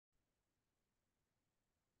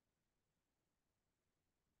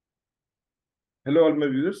Hello, all my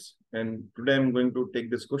viewers, and today I'm going to take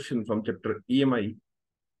this question from chapter EMI.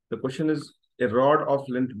 The question is: a rod of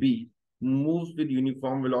length B moves with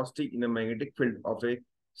uniform velocity in a magnetic field of a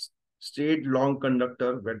straight long conductor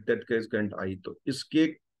that carries current I. तो इसके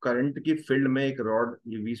current की field में एक rod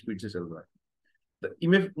ये v speed से चल रहा है. The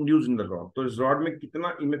EMF induced in the rod. तो इस रॉड में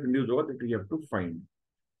कितना EMF induced होगा that we have to find.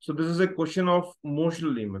 So this is a question of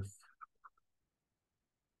motional EMF.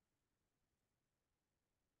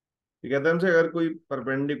 ये कहते हैं हमसे अगर कोई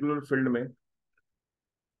परपेंडिकुलर फील्ड में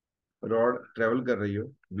रॉड ट्रेवल कर रही हो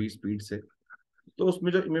v स्पीड से, तो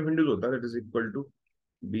उसमें जो इमेज इंड्यूस होता है that is equal to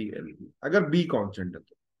be L B, अगर बी कांस्टेंट है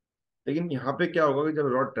तो. लेकिन यहाँ पे क्या होगा कि जब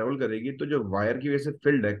रॉड ट्रेवल करेगी तो जो वायर की वजह से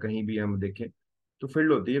फील्ड है कहीं भी हम देखें तो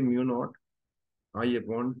फील्ड होती है mu not I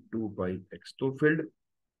upon two pi x. तो फील्ड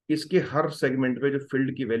इसके हर सेगमेंट पे जो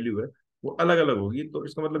फील्ड की वैल्यू है वो अलग अलग होगी. तो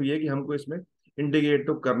इसका मतलब ये है कि हमको इसमें इंटीग्रेट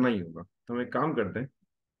तो करना ही होगा. तो हम एक काम करते हैं,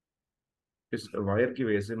 इस वायर की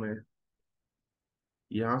वजह से मैं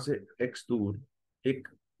यहाँ से एक्स दूर एक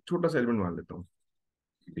छोटा सा एलिमेंट मान लेता हूँ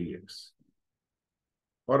डी एक्स,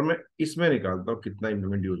 और मैं इसमें निकालता हूँ कितना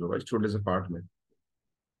इम्प्लीमेंट यूज होगा इस छोटे से पार्ट में.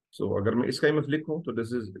 अगर मैं इसका इमेज लिखूं तो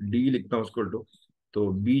दिस इज डी लिखता हूँ उसको तो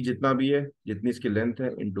बी जितना भी है जितनी इसकी लेंथ है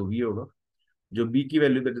इंटू वी होगा. जो बी की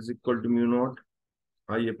value that is equal to mu not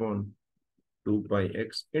I upon two pi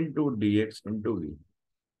x into D x into we.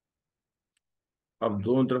 अब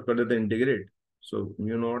दोनों तरफ कर देते हैं integrate.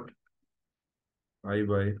 Mu not I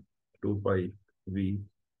by two pi we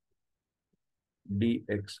D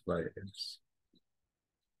x bye x.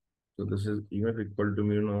 This is EMF equal to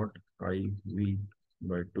mu not I we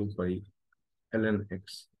by two pi L N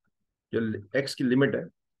x. जो x की limit है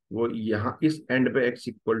वो यहाँ इस एंड पे x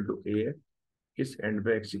इक्वल टू ए है, इस and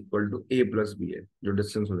पे x equal to A plus B है, जो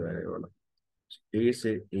डिस्टेंस हो जाएगा ये वाला a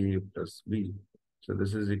से a plus B.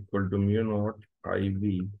 This is equal to mu not I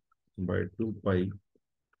we by two pi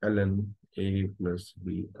L N A plus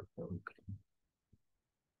B upon.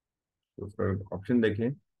 तो उसका ऑप्शन देखें,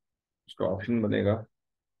 उसका ऑप्शन बनेगा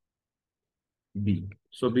बी.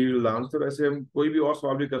 B will answer. ऐसे हम कोई भी और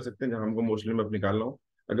सवाल भी कर सकते हैं जहां हमको मोशनल में निकालना हो.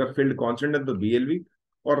 अगर फील्ड कांस्टेंट है तो बी एल वी,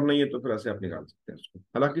 और नहीं है तो फिर ऐसे आप निकाल सकते हैं उसको.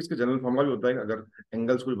 हालांकि इसका जनरल फॉर्मूला भी होता है कि अगर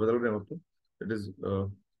एंगल्स कुछ बदल रहे हो तो it is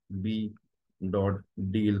B dot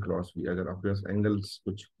D L cross B, अगर आपके पास एंगल्स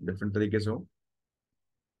कुछ डिफरेंट तरीके से हो,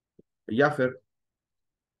 या फिर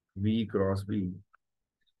we cross B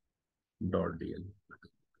dot D L.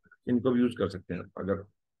 इनको भी यूज कर सकते हैं अगर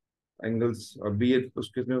एंगल्स बी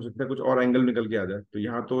उसके में हो सकता है कुछ और एंगल निकल के आ जाए. तो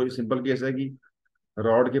यहाँ तो सिंपल केस है कि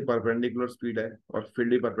रॉड के परपेंडिकुलर स्पीड है और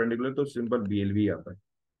फील्ड भी परपेंडिकुलर, तो सिंपल BLV आता है.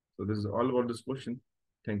 So this is all about this question.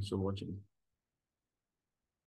 Thanks for watching.